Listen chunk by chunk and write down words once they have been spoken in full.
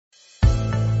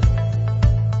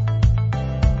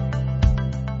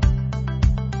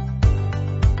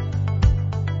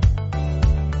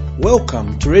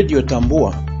Welcome to Radio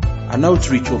Tambua, an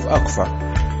outreach of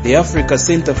ACFA, the Africa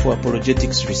Center for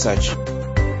Apologetics Research.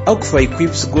 ACFA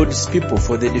equips God's people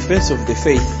for the defense of the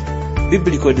faith,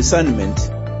 biblical discernment,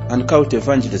 and cult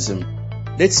evangelism.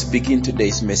 Let's begin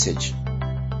today's message.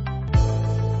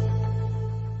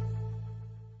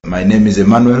 My name is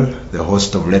Emmanuel, the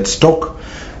host of Let's Talk,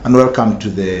 and welcome to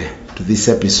this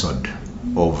episode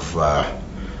of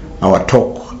our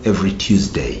talk every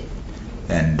Tuesday.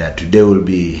 And today we'll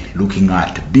be looking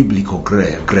at biblical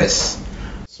grace.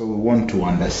 So we want to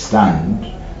understand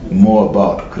more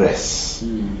about grace. A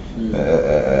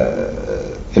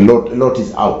lot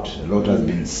is out. A lot has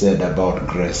been said about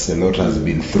grace. A lot has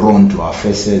been thrown to our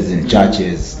faces in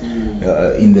churches,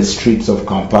 in the streets of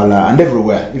Kampala, and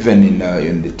everywhere, even in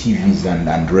the TVs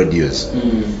and radios.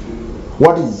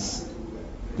 What is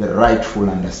the rightful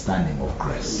understanding of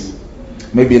grace?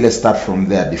 Maybe let's start from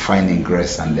there, defining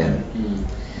grace, and then...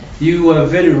 You are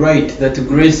very right that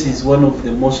grace is one of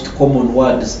the most common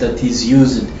words that is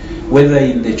used, whether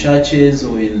in the churches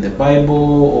or in the Bible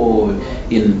or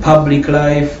in public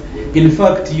life. In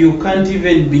fact, you can't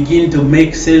even begin to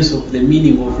make sense of the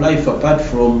meaning of life apart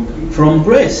from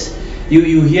grace.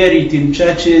 You hear it in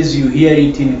churches, you hear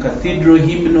it in cathedral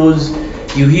hymnals,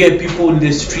 you hear people in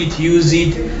the street use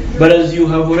it, but as you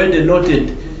have already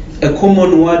noted, a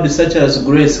common word such as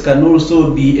grace can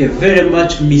also be a very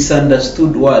much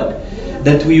misunderstood word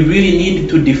that we really need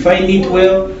to define it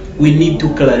well, we need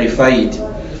to clarify it.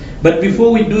 But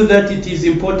before we do that, it is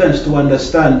important to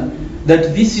understand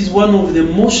that this is one of the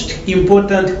most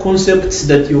important concepts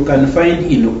that you can find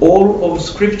in all of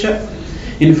Scripture.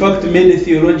 In fact, many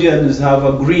theologians have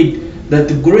agreed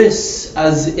that grace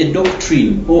as a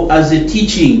doctrine or as a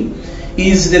teaching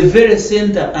is the very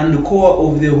center and core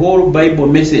of the whole Bible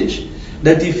message.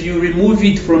 That if you remove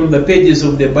it from the pages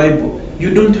of the Bible,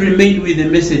 you don't remain with a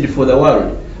message for the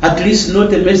world. At least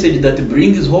not a message that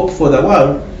brings hope for the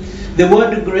world. The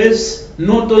word grace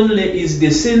not only is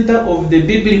the center of the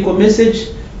biblical message,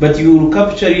 but you will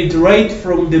capture it right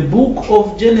from the book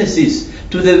of Genesis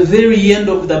to the very end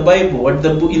of the Bible,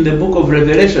 in the book of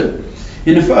Revelation.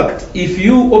 In fact, if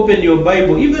you open your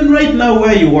Bible, even right now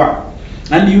where you are,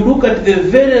 and you look at the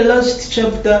very last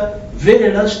chapter,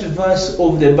 very last verse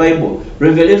of the Bible,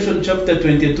 Revelation chapter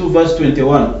 22, verse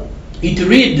 21, it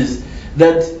reads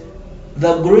that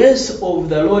the grace of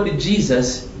the Lord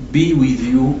Jesus be with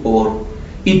you all.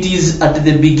 It is at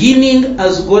the beginning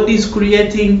as God is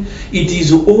creating, it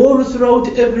is all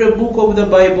throughout every book of the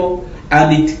Bible,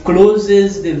 and it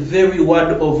closes the very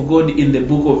word of God in the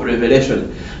book of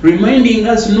Revelation, reminding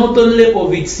us not only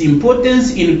of its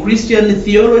importance in Christian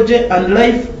theology and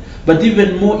life, but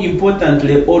even more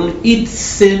importantly on its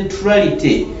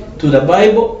centrality to the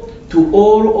Bible, to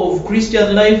all of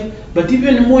Christian life, but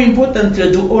even more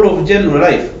importantly to all of general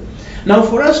life. Now,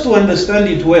 for us to understand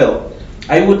it well,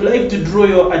 I would like to draw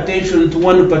your attention to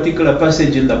one particular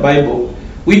passage in the Bible,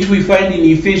 which we find in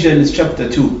Ephesians chapter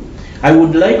 2. I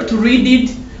would like to read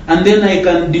it, and then I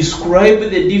can describe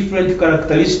the different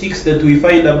characteristics that we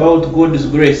find about God's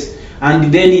grace,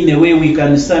 and then in a way we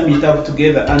can sum it up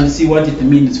together and see what it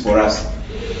means for us.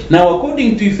 Now,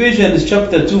 according to Ephesians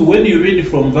chapter 2, when you read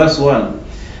from verse 1,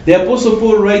 the Apostle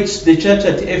Paul writes to the church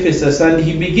at Ephesus, and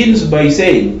he begins by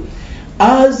saying,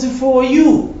 "As for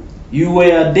you, you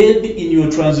were dead in your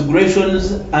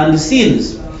transgressions and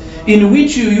sins, in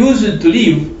which you used to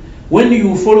live when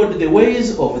you followed the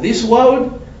ways of this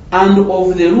world and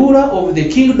of the ruler of the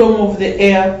kingdom of the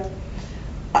air,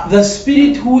 the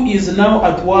spirit who is now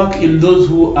at work in those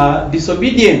who are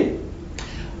disobedient.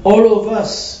 All of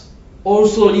us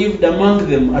also lived among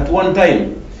them at one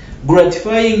time,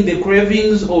 gratifying the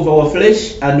cravings of our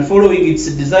flesh and following its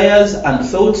desires and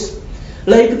thoughts.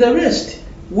 Like the rest,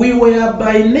 we were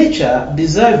by nature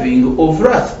deserving of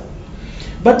wrath.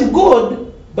 But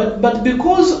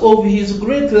because of his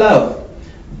great love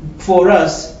for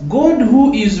us, God,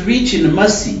 who is rich in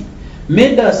mercy,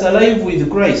 made us alive with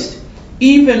Christ,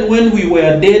 even when we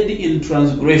were dead in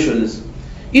transgressions.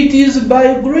 It is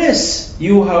by grace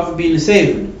you have been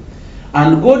saved.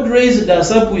 And God raised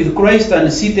us up with Christ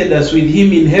and seated us with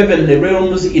him in heavenly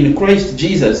realms in Christ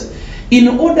Jesus, in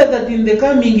order that in the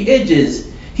coming ages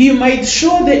he might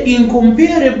show the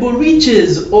incomparable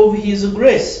riches of his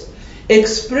grace,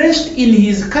 expressed in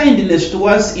his kindness to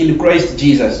us in Christ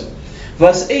Jesus."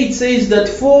 Verse 8 says that,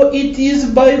 "For it is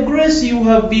by grace you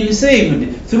have been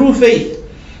saved through faith,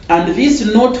 and this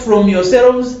not from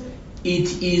yourselves, it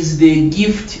is the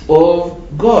gift of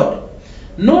God,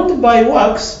 not by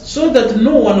works, so that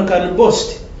no one can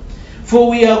boast. For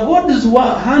we are God's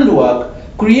handiwork,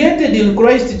 created in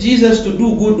Christ Jesus to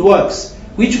do good works,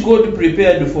 which God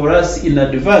prepared for us in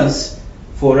advance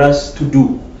for us to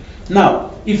do.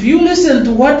 Now, if you listen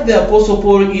to what the Apostle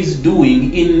Paul is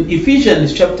doing in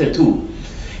Ephesians chapter 2,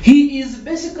 he is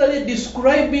basically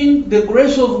describing the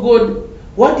grace of God,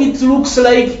 what it looks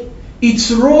like,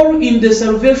 its role in the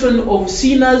salvation of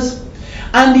sinners,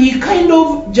 and he kind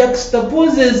of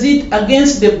juxtaposes it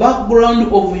against the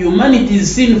background of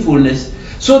humanity's sinfulness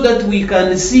so that we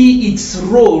can see its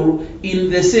role in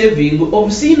the saving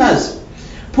of sinners.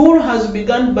 Paul has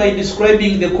begun by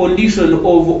describing the condition of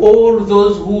all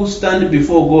those who stand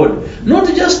before God, not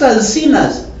just as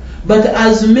sinners, but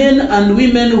as men and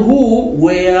women who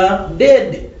were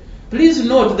dead. Please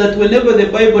note that whenever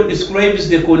the Bible describes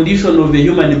the condition of a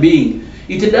human being,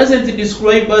 it doesn't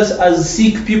describe us as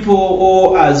sick people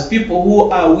or as people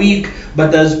who are weak,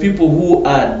 but as people who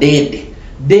are dead.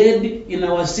 Dead in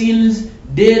our sins,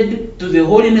 dead to the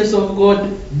holiness of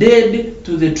God, dead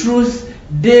to the truth,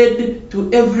 dead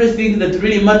to everything that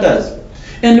really matters.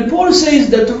 And Paul says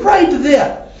that right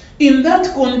there, in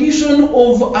that condition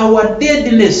of our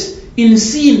deadness in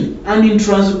sin and in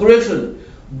transgression,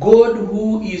 God,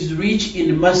 who is rich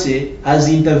in mercy, has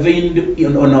intervened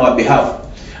on our behalf.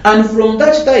 And from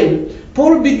that time,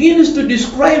 Paul begins to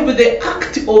describe the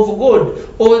act of God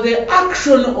or the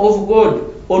action of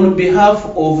God on behalf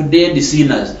of dead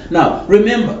sinners. Now,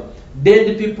 remember,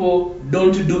 dead people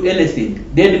don't do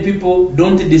anything. Dead people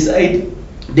don't decide.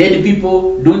 Dead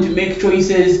people don't make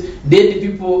choices. Dead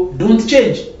people don't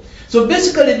change. So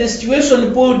basically, the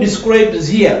situation Paul describes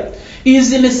here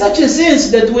is in such a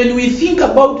sense that when we think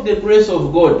about the grace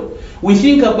of God, we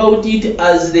think about it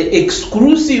as the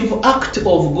exclusive act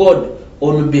of God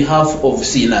on behalf of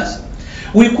sinners.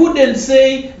 We couldn't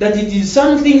say that it is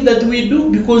something that we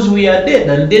do because we are dead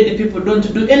and dead people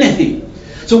don't do anything.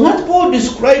 So what Paul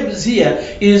describes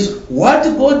here is what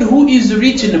God, who is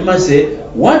rich in mercy,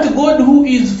 what God, who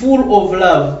is full of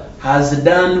love, has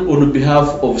done on behalf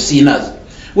of sinners.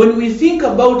 When we think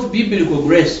about biblical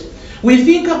grace, we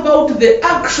think about the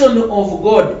action of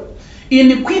God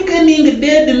in quickening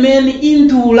dead men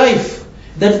into life,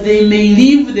 that they may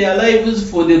live their lives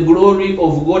for the glory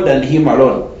of God and Him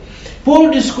alone.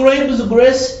 Paul describes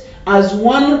grace as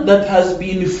one that has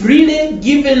been freely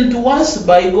given to us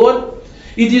by God.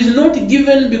 It is not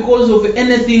given because of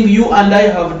anything you and I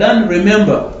have done.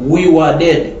 Remember, we were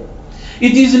dead.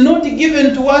 It is not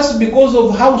given to us because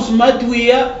of how smart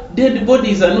we are. Dead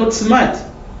bodies are not smart.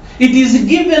 It is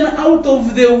given out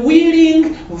of the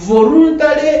willing,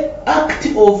 voluntary act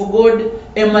of God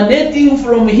emanating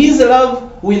from His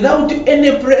love without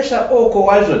any pressure or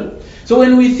coercion. So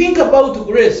when we think about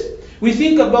grace, we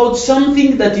think about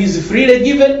something that is freely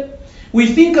given. We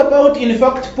think about, in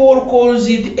fact, Paul calls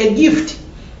it a gift.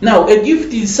 Now, a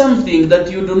gift is something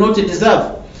that you do not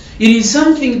deserve. It is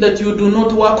something that you do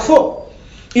not work for.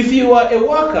 If you are a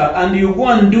worker and you go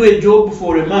and do a job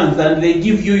for a month and they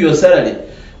give you your salary,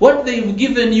 what they've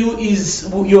given you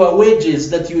is your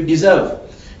wages that you deserve.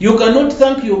 You cannot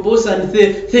thank your boss and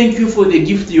say, thank you for the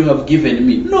gift you have given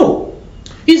me. No.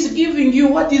 He's giving you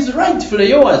what is rightfully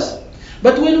yours.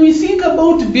 But when we think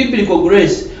about biblical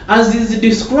grace, as is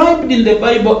described in the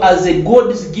Bible as a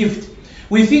God's gift,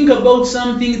 we think about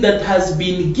something that has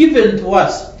been given to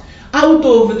us out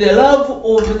of the love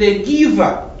of the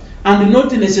giver and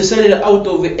not necessarily out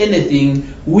of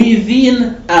anything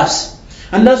within us.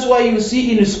 And that's why you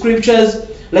see in scriptures,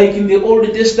 like in the Old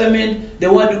Testament,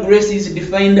 the word grace is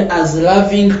defined as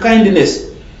loving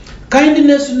kindness.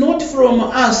 Kindness not from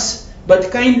us,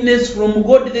 but kindness from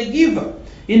God the giver.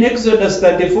 In Exodus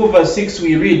 34 verse 6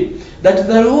 we read that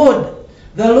the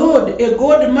Lord, a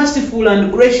God merciful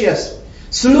and gracious,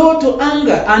 slow to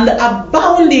anger and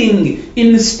abounding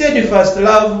in steadfast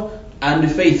love and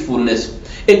faithfulness.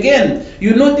 Again,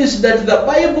 you notice that the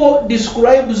Bible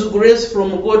describes grace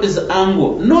from God's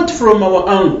angle, not from our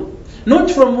angle, not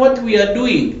from what we are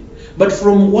doing, but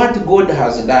from what God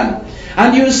has done.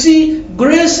 And you see,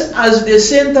 grace as the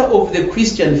center of the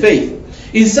Christian faith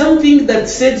is something that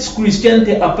sets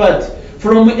Christianity apart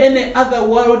from any other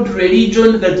world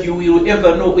religion that you will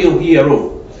ever know or hear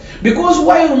of. Because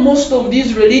while most of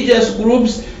these religious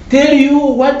groups tell you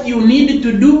what you need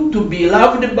to do to be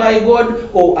loved by God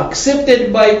or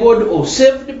accepted by God or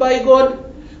saved by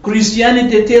God,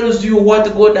 Christianity tells you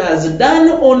what God has done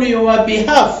on your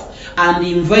behalf and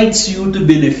invites you to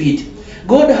benefit.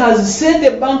 God has set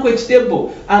a banquet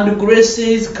table and grace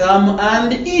says, come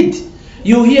and eat.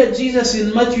 You hear Jesus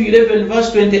in Matthew 11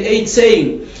 verse 28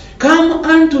 saying, come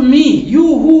unto me, you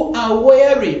who are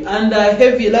weary and are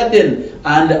heavy laden,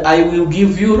 and I will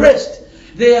give you rest.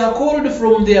 They are called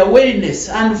from their weakness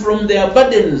and from their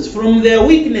burdens, from their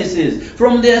weaknesses,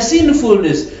 from their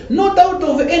sinfulness, not out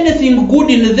of anything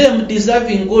good in them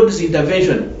deserving God's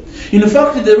intervention. In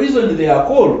fact, the reason they are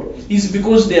called is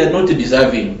because they are not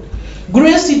deserving.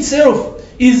 Grace itself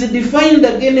is defined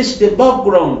against the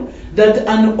background that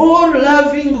an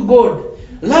all-loving God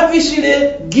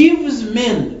lavishly gives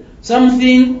men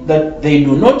something that they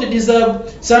do not deserve,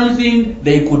 something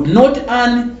they could not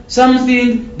earn,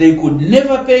 something they could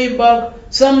never pay back,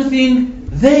 something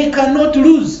they cannot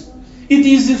lose. It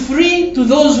is free to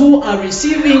those who are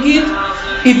receiving it.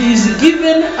 It is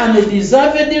given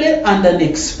undeservedly and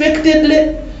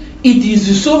unexpectedly. It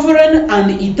is sovereign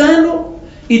and eternal.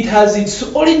 It has its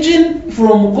origin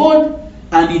from God,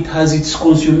 and it has its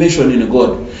consummation in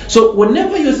God. So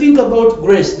whenever you think about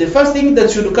grace, the first thing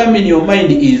that should come in your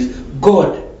mind is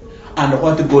God and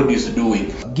what God is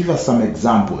doing. Give us some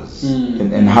examples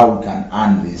and how we can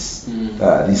earn this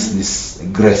this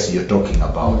grace you're talking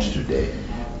about today.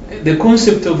 The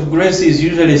concept of grace is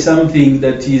usually something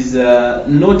that is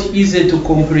not easy to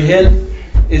comprehend,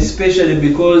 especially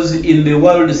because in the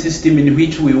world system in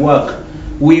which we work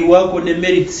on a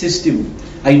merit system.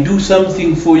 I do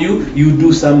something for you, you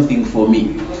do something for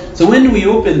me. So when we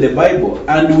open the Bible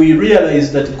and we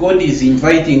realize that God is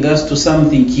inviting us to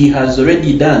something He has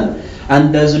already done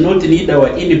and does not need our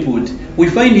input, we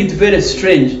find it very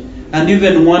strange and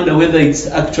even wonder whether it's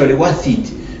actually worth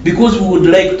it, because we would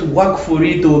like to work for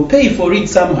it or pay for it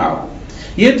somehow.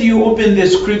 Yet you open the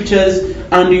scriptures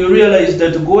and you realize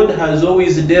that God has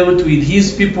always dealt with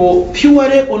His people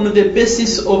purely on the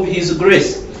basis of His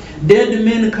grace. Dead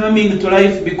men coming to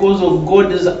life because of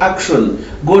God's action,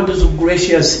 God's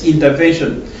gracious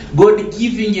intervention, God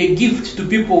giving a gift to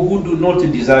people who do not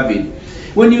deserve it.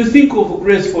 When you think of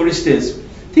grace, for instance,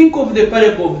 think of the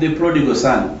parable of the prodigal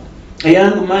son. A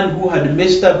young man who had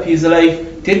messed up his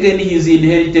life, taken his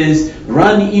inheritance,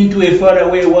 run into a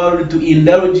faraway world to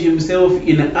indulge himself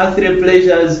in earthly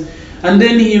pleasures, and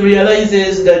then he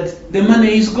realizes that the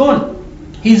money is gone.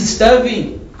 He's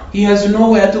starving. He has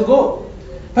nowhere to go.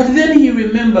 But then he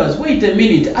remembers, wait a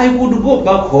minute, I would go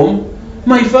back home.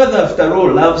 My father, after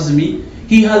all, loves me.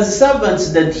 He has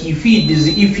servants that he feeds.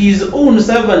 If his own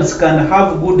servants can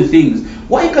have good things,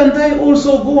 why can't I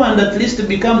also go and at least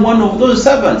become one of those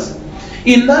servants?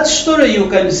 In that story, you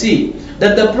can see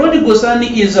that the prodigal son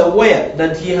is aware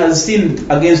that he has sinned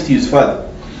against his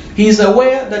father. He is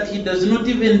aware that he does not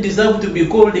even deserve to be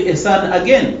called a son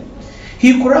again.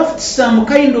 He crafts some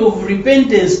kind of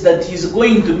repentance that he's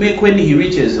going to make when he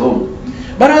reaches home.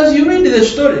 But as you read the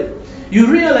story, you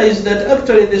realize that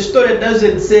actually the story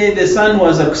doesn't say the son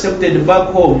was accepted back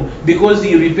home because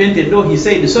he repented, though he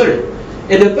said sorry.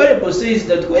 And the parable says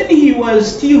that when he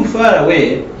was still far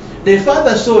away, the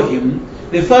father saw him,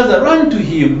 the father ran to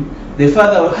him, the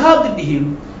father hugged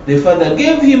him, the father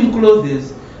gave him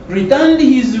clothes, returned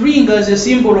his ring as a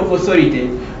symbol of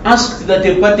authority, asked that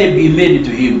a party be made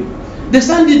to him. The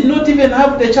son did not even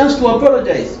have the chance to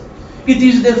apologize. It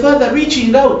is the father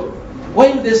reaching out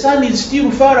while the son is still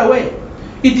far away.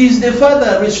 It is the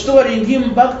father restoring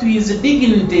him back to his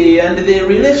dignity and the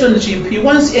relationship he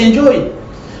once enjoyed.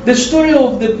 The story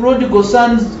of the prodigal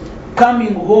son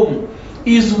coming home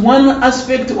is one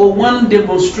aspect or one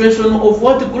demonstration of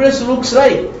what grace looks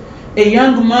like. A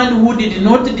young man who did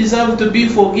not deserve to be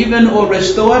forgiven or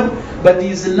restored, but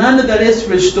is nonetheless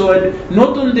restored,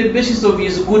 not on the basis of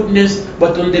his goodness,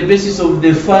 but on the basis of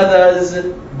the Father's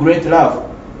great love.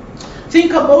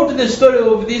 Think about the story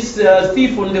of this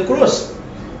thief on the cross.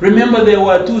 Remember, there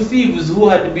were two thieves who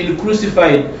had been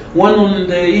crucified, one on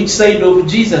each side of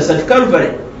Jesus at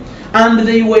Calvary. And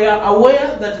they were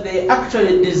aware that they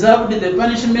actually deserved the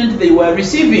punishment they were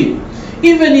receiving.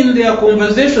 Even in their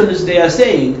conversations, they are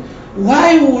saying,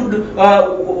 why would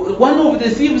one of the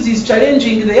thieves is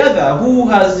challenging the other who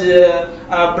has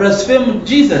blasphemed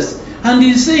Jesus, and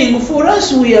is saying, for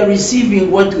us we are receiving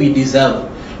what we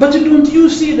deserve. But don't you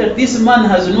see that this man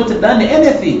has not done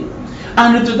anything?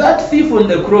 And to that thief on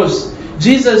the cross,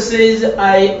 Jesus says,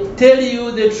 I tell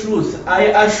you the truth, I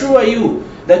assure you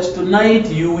that tonight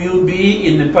you will be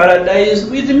in paradise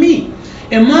with me.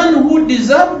 A man who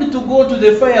deserved to go to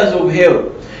the fires of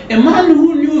hell. A man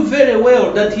who knew very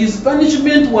well that his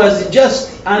punishment was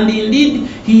just, and indeed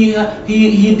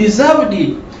he deserved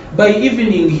it. By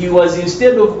evening, he was,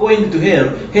 instead of going to hell,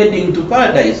 heading to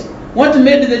paradise. What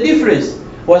made the difference?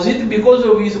 Was it because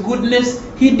of his goodness?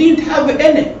 He didn't have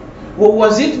any. Or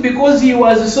was it because he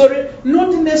was sorry?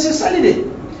 Not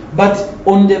necessarily. But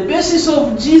on the basis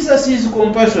of Jesus'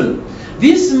 compassion,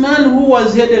 this man who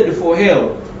was headed for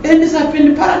hell ends up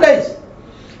in paradise.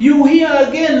 You hear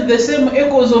again the same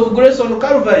echoes of grace on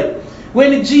Calvary.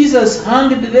 When Jesus hung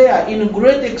there in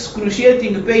great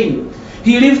excruciating pain,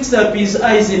 he lifts up his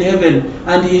eyes in heaven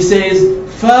and he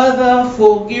says, Father,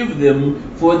 forgive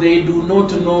them, for they do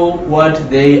not know what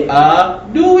they are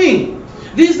doing.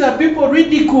 These are people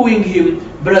ridiculing him,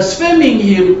 blaspheming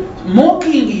him,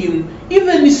 mocking him,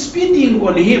 even spitting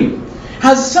on him.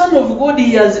 As Son of God,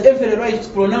 he has every right to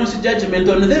pronounce judgment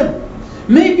on them.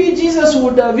 Maybe Jesus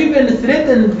would have even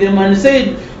threatened them and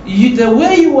said, the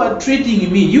way you are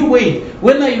treating me, you wait,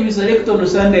 when I resurrect on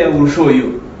Sunday, I will show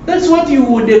you. That's what you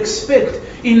would expect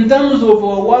in terms of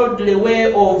a worldly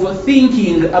way of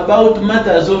thinking about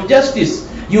matters of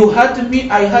justice. You hurt me,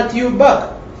 I hurt you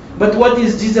back. But what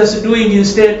is Jesus doing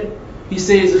instead? He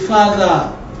says,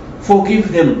 Father,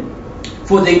 forgive them,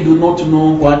 for they do not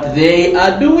know what they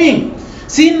are doing.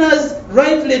 Sinners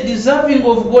rightly deserving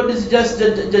of God's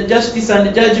justice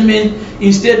and judgment,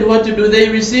 instead what do they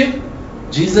receive?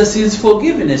 Jesus'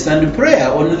 forgiveness and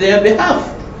prayer on their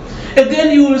behalf. And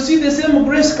then you will see the same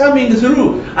grace coming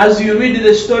through as you read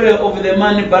the story of the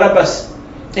man Barabbas,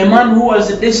 a man who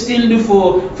was destined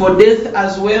for death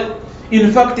as well.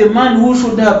 In fact, a man who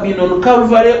should have been on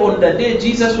Calvary on the day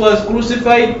Jesus was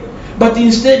crucified, but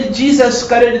instead Jesus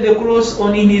carried the cross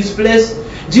in his place.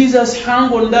 Jesus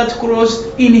hung on that cross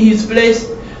in his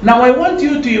place. Now I want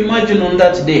you to imagine on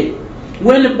that day,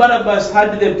 when Barabbas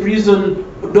had the prison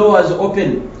doors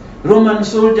open, Roman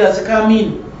soldiers come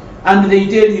in and they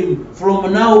tell him,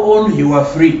 from now on you are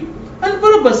free. And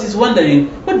Barabbas is wondering,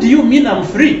 what do you mean I'm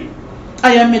free?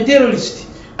 I am a terrorist.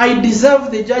 I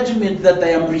deserve the judgment that I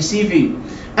am receiving.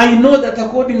 I know that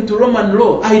according to Roman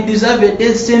law, I deserve a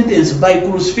death sentence by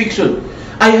crucifixion.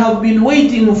 I have been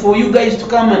waiting for you guys to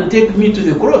come and take me to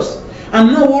the cross.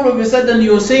 And now all of a sudden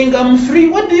you're saying I'm free.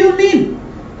 What do you mean?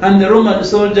 And the Roman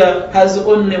soldier has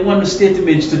only one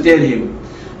statement to tell him.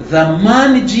 The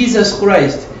man Jesus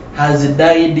Christ has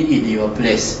died in your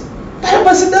place.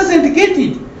 Barabbas doesn't get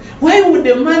it. Why would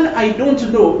a man I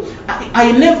don't know,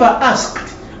 I never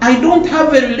asked, I don't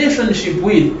have a relationship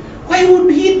with, why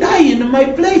would he die in my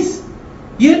place?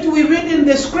 Yet we read in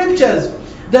the scriptures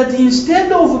that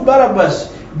instead of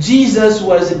Barabbas, Jesus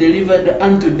was delivered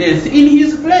unto death in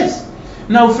his place.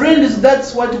 Now friends,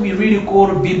 that's what we really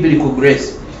call biblical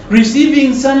grace.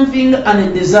 Receiving something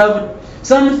undeserved,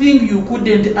 something you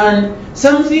couldn't earn,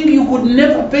 something you could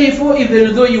never pay for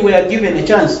even though you were given a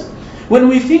chance. When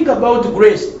we think about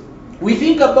grace, we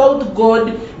think about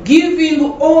God giving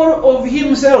all of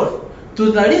himself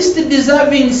to the least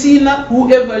deserving sinner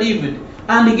who ever lived.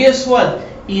 And guess what?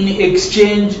 In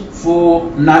exchange for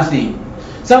nothing.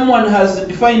 Someone has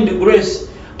defined grace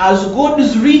as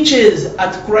God's riches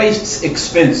at Christ's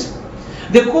expense.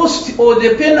 The cost or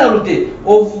the penalty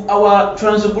of our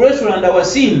transgression and our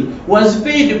sin was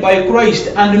paid by Christ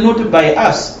and not by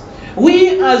us.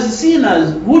 We as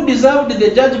sinners who deserved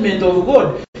the judgment of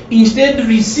God instead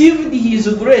received his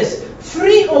grace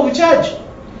free of charge.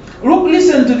 Look,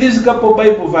 listen to these couple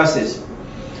Bible verses.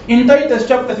 In Titus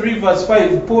chapter 3 verse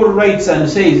 5, Paul writes and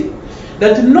says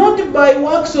that not by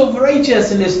works of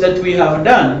righteousness that we have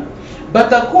done,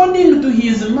 but according to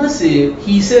his mercy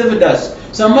he saved us.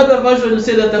 Some other versions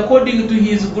say that according to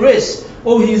his grace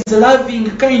or his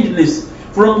loving kindness,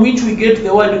 from which we get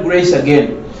the word grace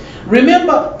again.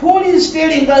 Remember, Paul is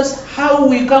telling us how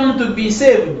we come to be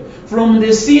saved from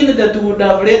the sin that would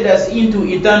have led us into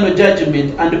eternal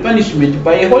judgment and punishment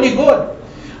by a holy God.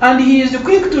 And he is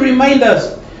quick to remind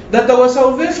us that our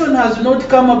salvation has not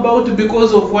come about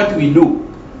because of what we do,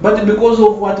 but because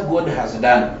of what God has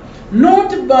done.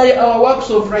 Not by our works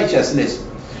of righteousness.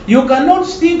 You cannot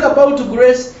think about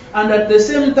grace and at the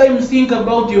same time think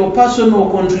about your personal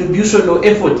contribution or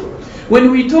effort.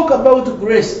 When we talk about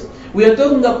grace, we are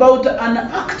talking about an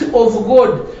act of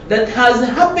God that has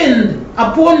happened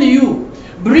upon you,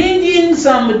 bringing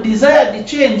some desired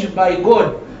change by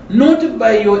God, not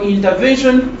by your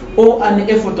intervention or an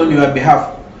effort on your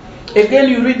behalf. Again,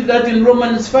 you read that in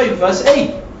Romans 5 verse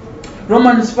 8.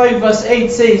 Romans 5 verse 8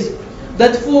 says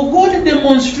that for God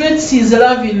demonstrates his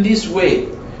love in this way,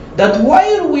 that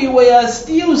while we were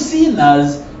still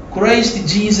sinners, Christ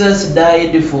Jesus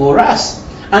died for us.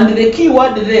 And the key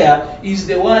word there is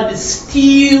the word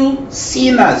still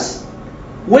sinners.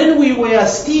 When we were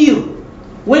still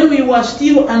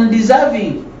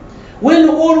undeserving, when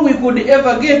all we could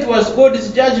ever get was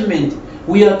God's judgment,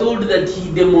 we are told that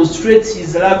he demonstrates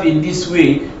his love in this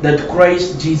way, that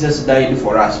Christ Jesus died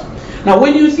for us. Now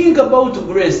when you think about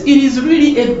grace, it is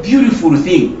really a beautiful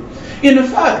thing. In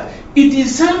fact, it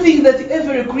is something that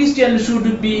every Christian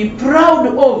should be proud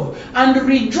of and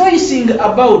rejoicing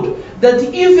about, that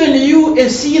even you, a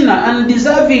sinner,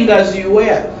 undeserving as you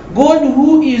were, God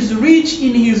who is rich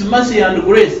in his mercy and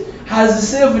grace, has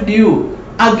saved you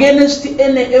against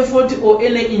any effort or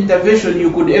any intervention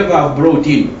you could ever have brought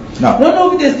in. No. One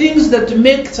of the things that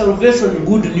make salvation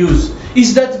good news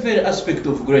is that very aspect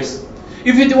of grace.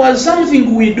 If it was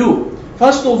something we do,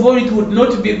 first of all, it would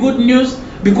not be good news,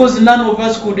 because none of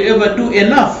us could ever do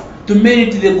enough to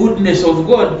merit the goodness of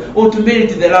God or to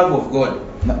merit the love of God.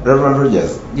 Now, Reverend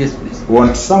Rogers, Yes, please.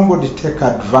 won't somebody take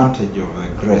advantage of the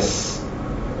grace?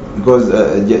 Because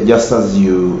just as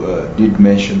you did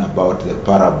mention about the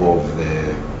parable of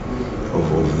the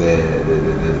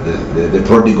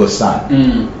prodigal son,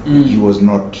 he was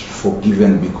not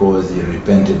forgiven because he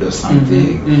repented or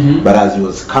something. But as he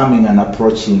was coming and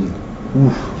approaching,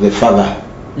 the father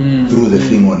threw the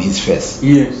thing on his face.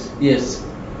 Yes.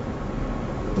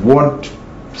 Won't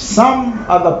some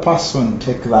other person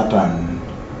take that and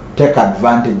take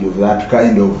advantage of that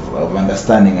kind of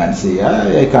understanding and say,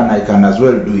 I can as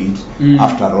well do it.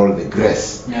 After all, the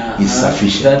grace is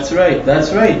sufficient.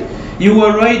 That's right. You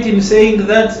were right in saying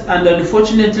that, and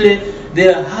unfortunately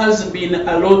there has been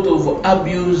a lot of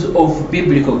abuse of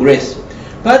biblical grace,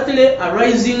 partly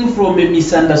arising from a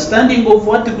misunderstanding of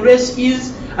what grace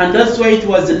is, and that's why it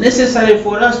was necessary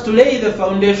for us to lay the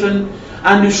foundation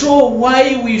and show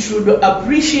why we should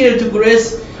appreciate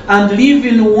grace and live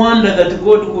in wonder that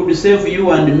God could save you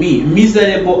and me,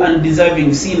 miserable and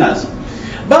deserving sinners.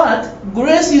 But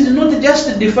grace is not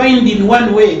just defined in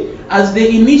one way as the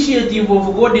initiative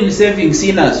of God in saving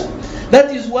sinners.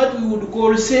 That is what we would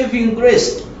call saving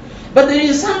grace. But there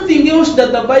is something else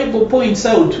that the Bible points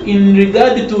out in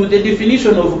regard to the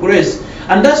definition of grace,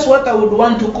 and that's what I would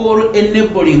want to call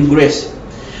enabling grace.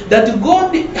 That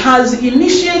God has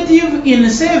initiative in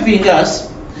saving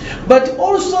us, but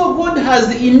also God has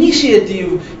the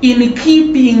initiative in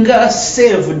keeping us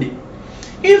saved.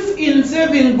 If in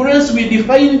saving grace we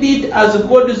defined it as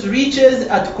God's riches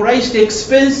at Christ's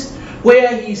expense,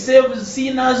 where he saves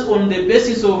sinners on the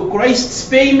basis of Christ's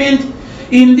payment,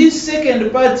 in this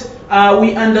second part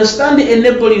we understand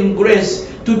enabling grace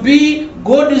to be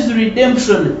God's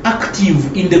redemption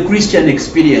active in the Christian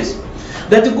experience.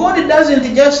 That God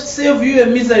doesn't just save you, a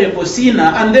miserable sinner,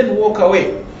 and then walk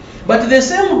away. But the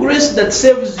same grace that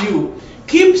saves you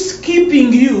keeps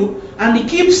keeping you and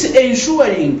keeps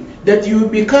ensuring that you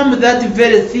become that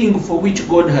very thing for which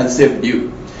God has saved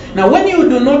you. Now, when you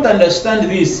do not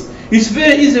understand this, it's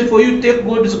very easy for you to take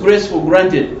God's grace for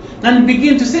granted and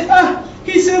begin to say,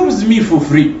 he saves me for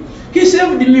free. He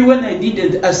saved me when I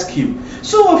didn't ask him.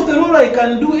 So after all, I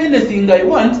can do anything I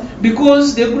want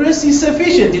because the grace is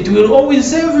sufficient. It will always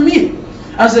save me.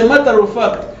 As a matter of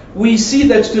fact, we see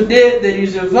that today there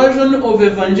is a version of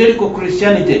evangelical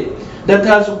Christianity that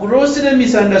has grossly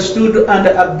misunderstood and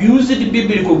abused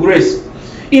biblical grace.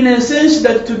 In a sense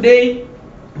that today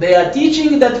they are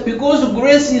teaching that because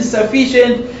grace is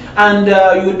sufficient and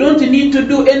you don't need to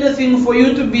do anything for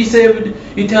you to be saved,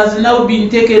 it has now been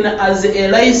taken as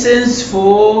a license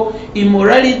for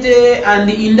immorality and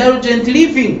indulgent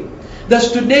living. That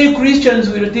today Christians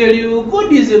will tell you,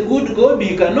 God is a good God,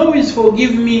 he can always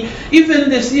forgive me. Even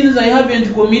the sins I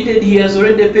haven't committed, he has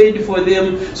already paid for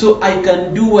them, so I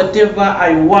can do whatever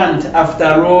I want.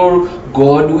 After all,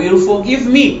 God will forgive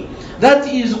me. That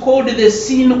is called the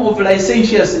sin of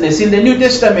licentiousness in the New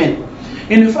Testament.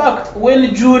 In fact,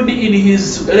 when Jude in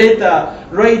his letter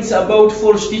writes about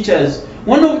false teachers,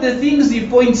 one of the things he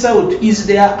points out is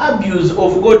their abuse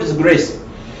of God's grace.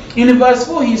 In verse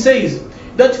 4 he says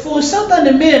that for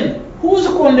certain men whose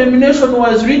condemnation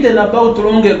was written about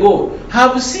long ago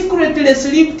have secretly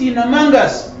slipped in among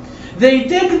us, they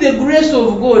take the grace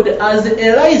of God as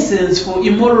a license for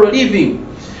immoral living.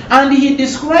 And he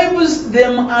describes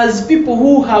them as people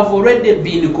who have already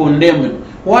been condemned.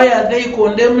 Why are they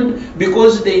condemned?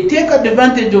 Because they take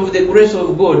advantage of the grace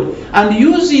of God and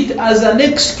use it as an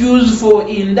excuse for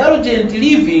indulgent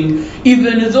living,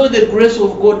 even though the grace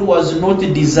of God was not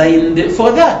designed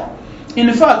for that.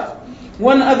 In fact,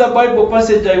 one other Bible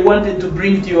passage I wanted to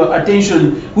bring to your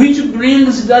attention, which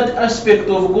brings that aspect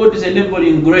of God's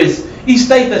enabling grace, is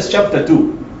Titus chapter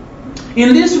 2.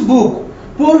 In this book,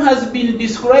 Paul has been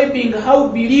describing how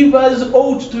believers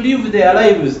ought to live their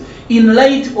lives in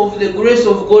light of the grace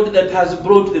of God that has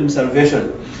brought them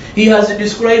salvation. He has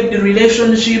described the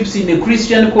relationships in a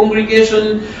Christian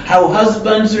congregation, how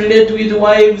husbands relate with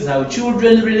wives, how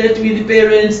children relate with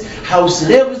parents, how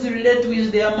slaves relate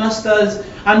with their masters.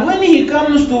 And when he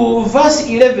comes to verse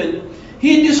 11,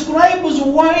 he describes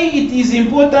why it is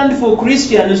important for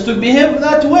Christians to behave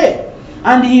that way.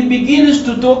 And he begins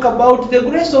to talk about the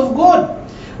grace of God.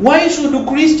 Why should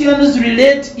Christians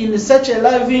relate in such a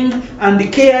loving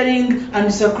and caring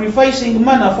and sacrificing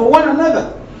manner for one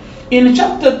another? In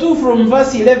chapter 2 from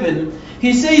verse 11,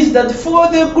 he says that for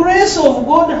the grace of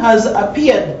God has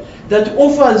appeared that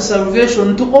offers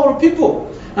salvation to all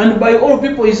people. And by all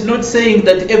people, he's not saying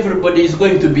that everybody is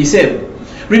going to be saved.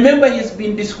 Remember, he's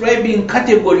been describing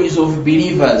categories of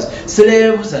believers: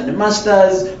 slaves and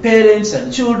masters, parents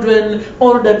and children,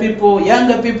 older people,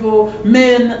 younger people,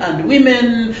 men and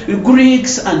women,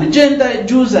 Greeks and Gentiles,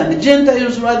 Jews and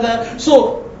Gentiles rather.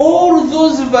 So all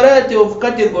those variety of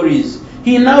categories.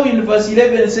 He now in verse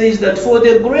 11 says that for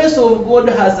the grace of God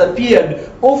has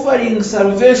appeared, offering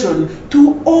salvation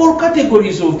to all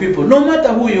categories of people, no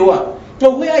matter who you are.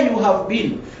 So where you have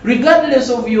been, regardless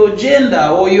of your gender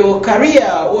or your career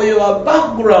or your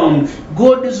background,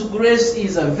 God's grace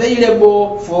is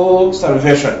available for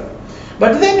salvation.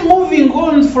 But then moving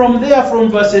on from there, from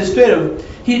verses 12,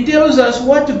 he tells us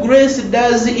what grace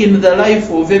does in the life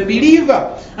of a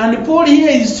believer. And Paul here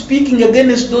is speaking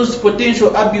against those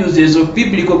potential abuses of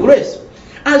biblical grace.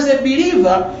 As a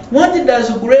believer, what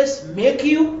does grace make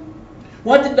you?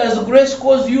 What does grace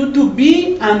cause you to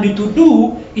be and to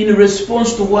do in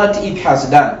response to what it has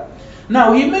done?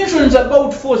 Now, he mentions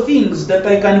about 4 things that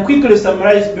I can quickly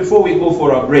summarize before we go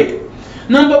for a break.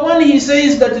 Number 1, he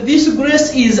says that this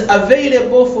grace is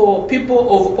available for people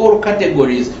of all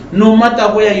categories, no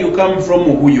matter where you come from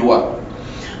or who you are.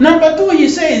 Number 2, he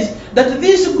says that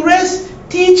this grace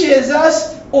teaches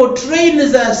us or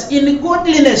trains us in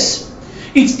godliness.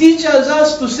 It teaches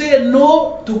us to say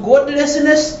no to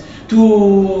godlessness,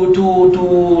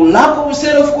 to lack of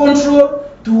self-control,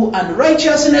 to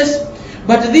unrighteousness.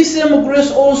 But this same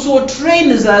grace also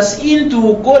trains us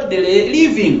into godly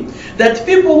living. That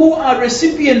people who are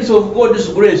recipients of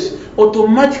God's grace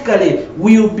automatically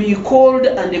will be called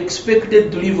and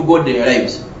expected to live godly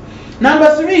lives.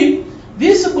 Number 3,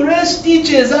 this grace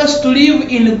teaches us to live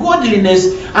in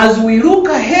godliness as we look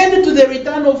ahead to the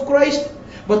return of Christ,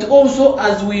 but also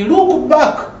as we look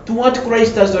back to what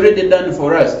Christ has already done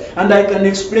for us. And I can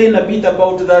explain a bit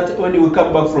about that when we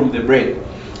come back from the break.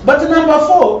 But number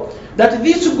 4, that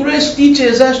this grace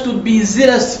teaches us to be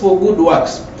zealous for good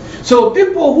works. So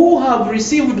people who have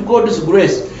received God's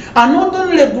grace are not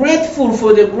only grateful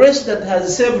for the grace that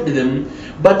has saved them,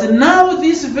 but now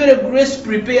this very grace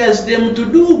prepares them to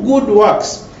do good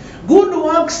works. Good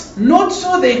works not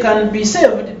so they can be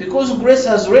saved, because grace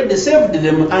has already saved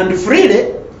them and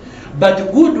freely,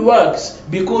 but good works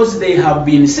because they have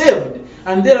been saved,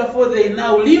 and therefore they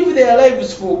now live their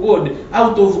lives for God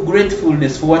out of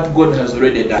gratefulness for what God has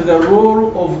already done. The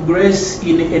role of grace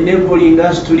in enabling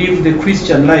us to live the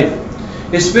Christian life,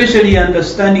 especially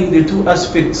understanding the 2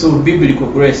 aspects of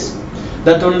biblical grace.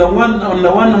 That on the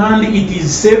one hand, it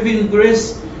is saving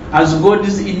grace as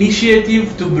God's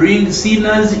initiative to bring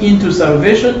sinners into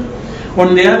salvation.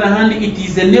 On the other hand, it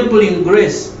is enabling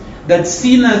grace that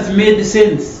sinners made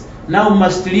sense now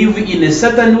must live in a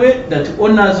certain way that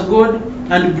honors God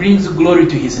and brings glory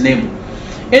to His name.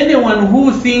 Anyone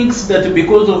who thinks that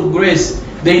because of grace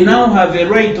they now have a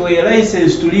right or a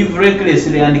license to live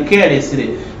recklessly and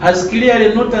carelessly has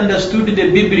clearly not understood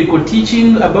the biblical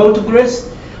teaching about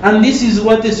grace. And this is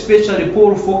what especially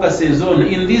Paul focuses on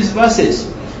in these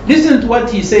verses. Listen to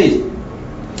what he says.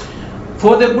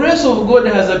 For the grace of God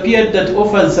has appeared that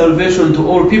offers salvation to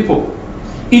all people.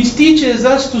 It teaches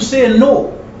us to say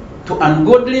no to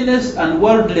ungodliness and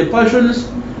worldly passions,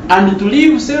 and to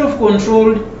live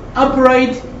self-controlled,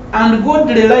 upright, and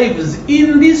godly lives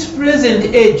in this present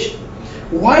age,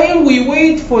 while we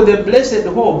wait for the blessed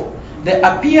hope, the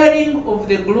appearing of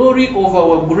the glory of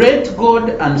our great God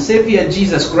and Savior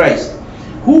Jesus Christ,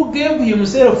 who gave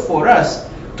Himself for us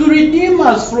to redeem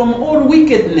us from all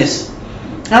wickedness,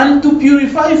 and to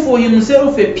purify for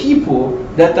Himself a people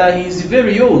that are His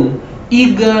very own,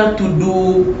 eager to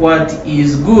do what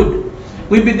is good.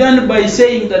 We began by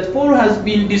saying that Paul has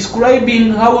been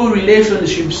describing how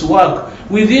relationships work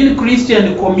within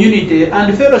Christian community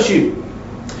and fellowship.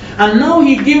 And now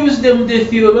he gives them the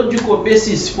theological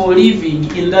basis for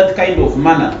living in that kind of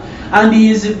manner. And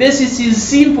his basis is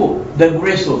simple: the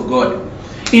grace of God.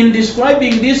 In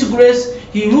describing this grace,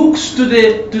 he looks to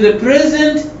the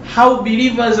present, how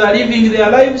believers are living their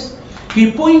lives.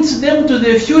 He points them to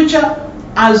the future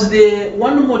as the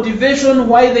one motivation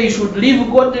why they should live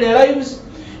godly lives.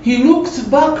 He looks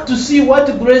back to see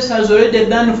what grace has already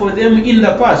done for them in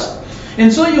the past.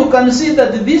 And so you can see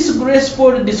that this grace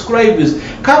Paul describes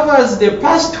covers the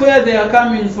past where they are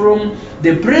coming from,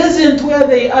 the present where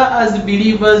they are as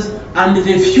believers, and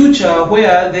the future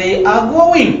where they are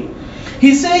going.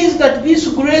 He says that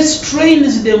this grace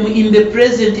trains them in the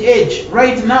present age,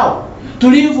 right now, to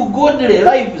live godly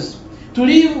lives, to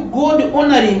live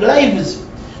God-honoring lives,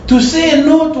 to say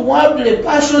no to worldly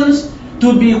passions,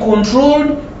 to be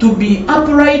controlled, to be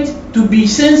upright, to be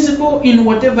sensible in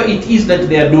whatever it is that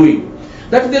they are doing.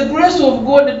 That the grace of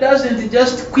God doesn't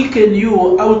just quicken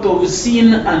you out of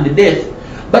sin and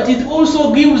death, but it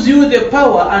also gives you the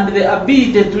power and the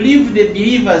ability to live the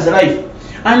believer's life,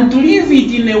 and to live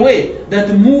it in a way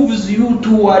that moves you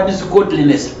towards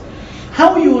godliness.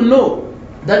 How you know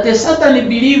that a certain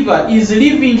believer is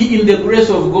living in the grace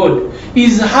of God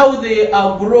is how they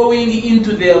are growing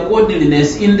into their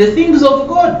godliness in the things of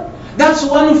God. That's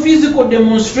one physical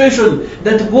demonstration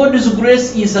that God's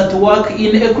grace is at work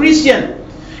in a Christian.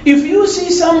 If you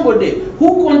see somebody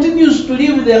who continues to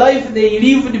live the life they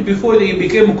lived before they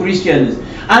became Christians,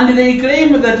 and they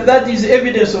claim that that is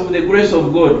evidence of the grace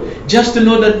of God, just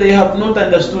know that they have not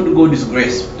understood God's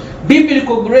grace.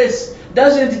 Biblical grace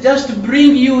doesn't just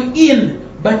bring you in,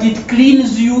 but it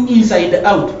cleans you inside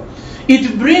out.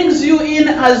 It brings you in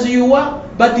as you are,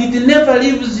 but it never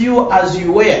leaves you as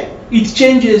you were. It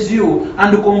changes you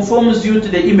and conforms you to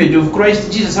the image of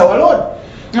Christ Jesus our Lord.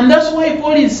 And that's why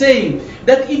Paul is saying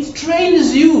that it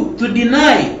trains you to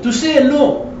deny, to say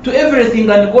no to everything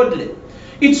ungodly.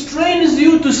 It trains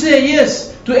you to say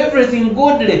yes to everything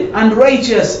godly and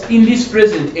righteous in this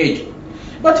present age.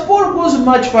 But Paul goes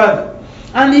much further,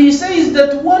 and he says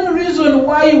that one reason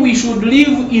why we should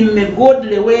live in a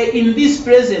godly way in this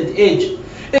present age,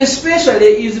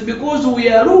 especially, is because we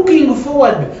are looking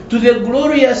forward to the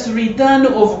glorious return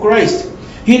of Christ.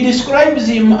 He describes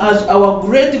him as our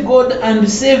great God and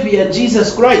Savior,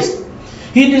 Jesus Christ.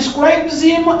 He describes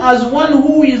him as one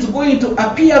who is going to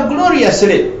appear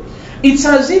gloriously. It's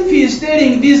as if he is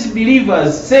telling these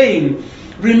believers, saying,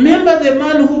 remember the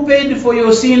man who paid for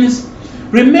your sins.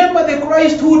 Remember the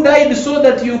Christ who died so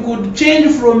that you could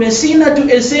change from a sinner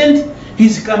to a saint.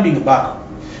 He's coming back.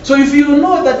 So if you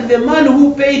know that the man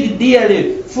who paid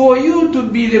dearly for you to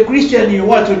be the Christian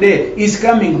you are today is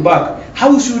coming back,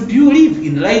 how should you live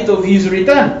in light of his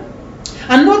return?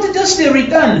 And not just a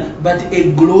return, but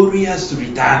a glorious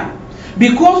return.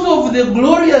 Because of the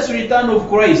glorious return of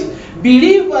Christ,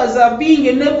 believers are being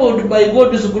enabled by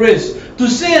God's grace to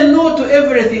say no to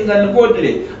everything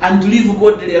ungodly and to live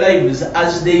godly lives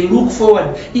as they look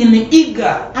forward in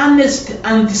eager, earnest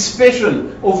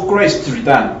anticipation of Christ's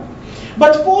return.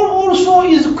 But Paul also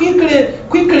is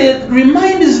quickly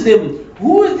reminds them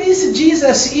who this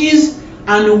Jesus is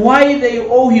and why they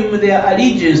owe him their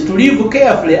allegiance to live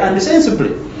carefully and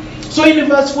sensibly. So in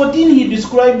verse 14 he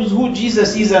describes who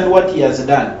Jesus is and what he has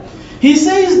done. He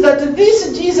says that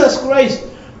this Jesus Christ,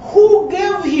 who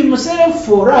gave himself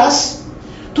for us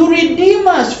to redeem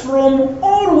us from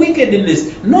all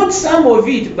wickedness, not some of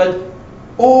it, but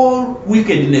all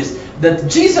wickedness,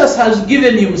 that Jesus has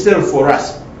given himself for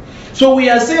us. So we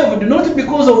are saved not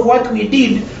because of what we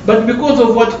did, but because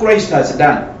of what Christ has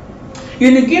done.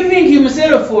 In giving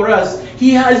himself for us,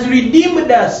 he has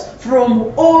redeemed us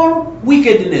from all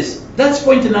wickedness. That's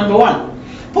point number one.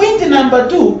 Point number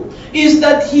two is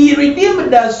that he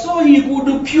redeemed us so he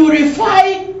could purify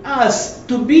us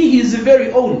to be his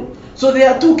very own. So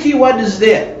there are two key words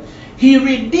there. He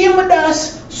redeemed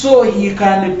us so he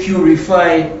can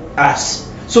purify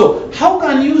us. So how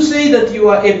can you say that you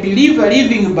are a believer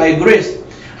living by grace?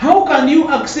 How can you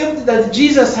accept that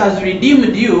Jesus has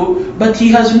redeemed you, but he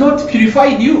has not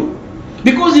purified you?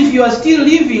 Because if you are still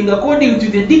living according to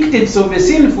the dictates of a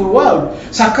sinful world,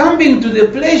 succumbing to the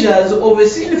pleasures of a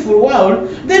sinful world,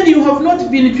 then you have not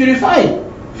been purified.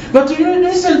 But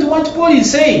listen to what Paul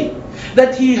is saying,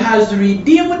 that he has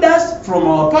redeemed us from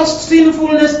our past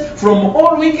sinfulness, from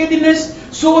all wickedness,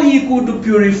 so he could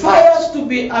purify us to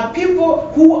be a people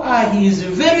who are his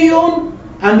very own,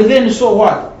 and then so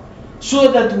what?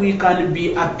 So that we can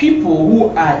be a people who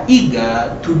are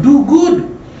eager to do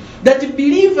good. That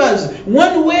believers,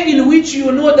 one way in which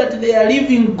you know that they are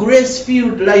living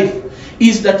grace-filled life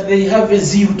is that they have a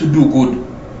zeal to do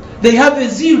good. They have a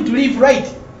zeal to live right.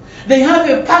 They have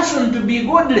a passion to be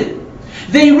godly.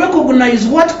 They recognize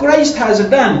what Christ has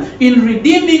done in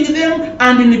redeeming them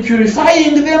and in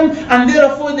purifying them, and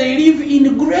therefore they live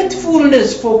in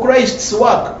gratefulness for Christ's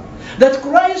work. That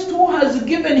Christ, who has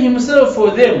given himself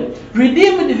for them,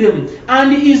 redeemed them,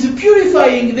 and is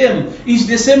purifying them, is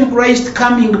the same Christ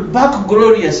coming back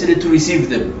gloriously to receive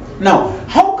them. Now,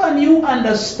 how can you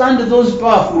understand those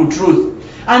powerful truths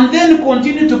and then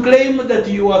continue to claim that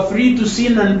you are free to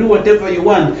sin and do whatever you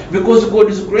want because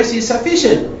God's grace is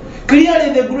sufficient?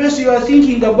 Clearly, the grace you are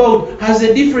thinking about has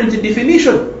a different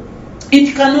definition.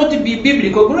 It cannot be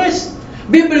biblical grace.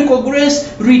 Biblical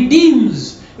grace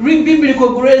redeems.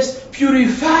 Biblical grace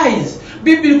purifies.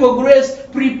 Biblical grace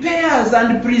prepares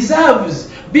and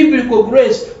preserves. Biblical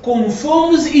grace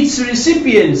conforms its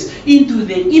recipients into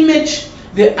the image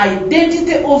the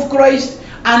identity of Christ,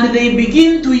 and they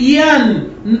begin to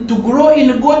yearn to grow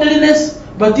in godliness.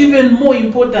 But even more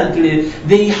importantly,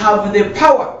 they have the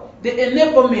power, the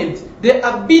enablement, the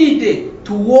ability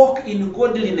to walk in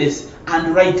godliness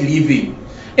and right living.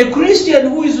 A Christian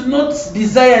who is not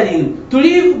desiring to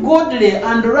live godly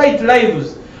and right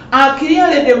lives are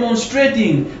clearly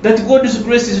demonstrating that God's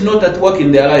grace is not at work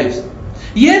in their lives.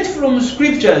 Yet from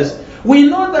scriptures, we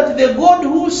know that the God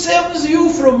who saves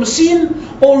you from sin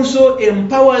also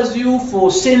empowers you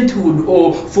for sainthood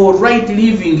or for right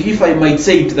living, if I might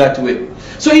say it that way.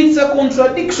 So it's a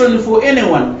contradiction for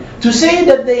anyone to say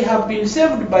that they have been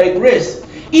saved by grace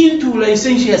into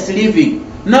licentious living.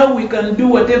 Now we can do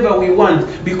whatever we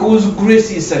want because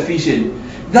grace is sufficient.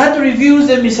 That reveals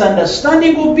a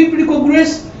misunderstanding of biblical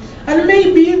grace and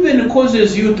maybe even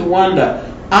causes you to wonder,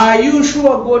 are you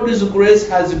sure God's grace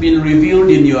has been revealed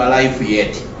in your life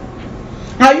yet?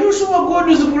 Are you sure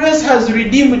God's grace has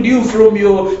redeemed you from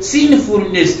your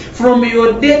sinfulness, from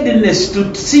your deadness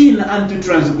to sin and to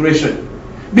transgression?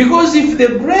 Because if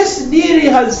the grace really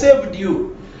has saved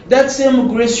you, that same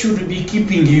grace should be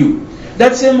keeping you.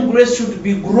 That same grace should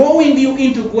be growing you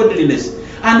into godliness.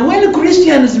 And when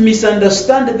Christians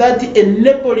misunderstand that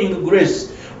enabling grace,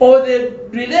 or the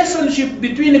relationship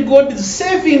between God's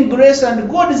saving grace and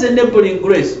God's enabling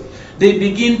grace, they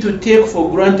begin to take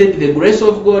for granted the grace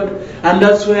of God. And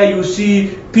that's where you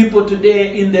see people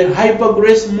today in the hyper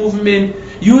grace movement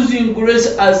using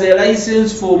grace as a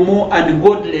license for more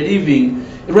ungodly living,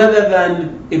 rather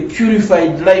than a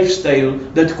purified lifestyle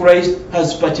that Christ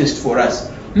has purchased for us.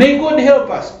 May God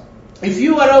help us. If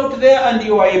you are out there and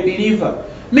you are a believer,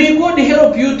 may God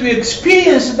help you to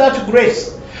experience that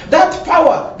grace, that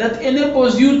power that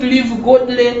enables you to live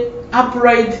godly,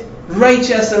 upright,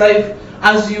 righteous life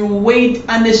as you wait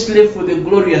earnestly for the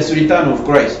glorious return of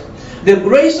Christ. The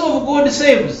grace of God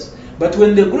saves, but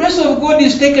when the grace of God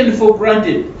is taken for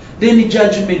granted, then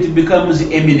judgment becomes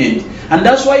imminent. And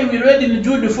that's why we read in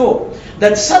Jude 4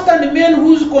 that certain men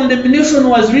whose condemnation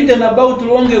was written about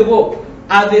long ago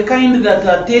are the kind that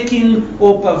are taking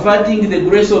or perverting the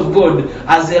grace of God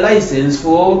as a license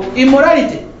for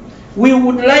immorality. We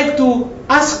would like to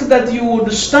ask that you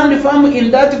would stand firm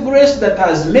in that grace that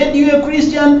has made you a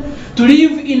Christian, to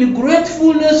live in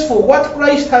gratefulness for what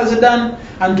Christ has done,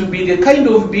 and to be the kind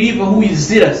of believer who is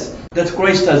zealous that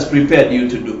Christ has prepared you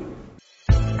to do.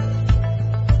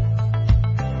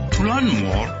 To learn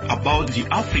more about the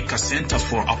Africa Center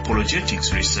for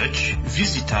Apologetics Research,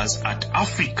 visit us at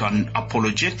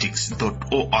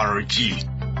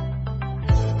africanapologetics.org.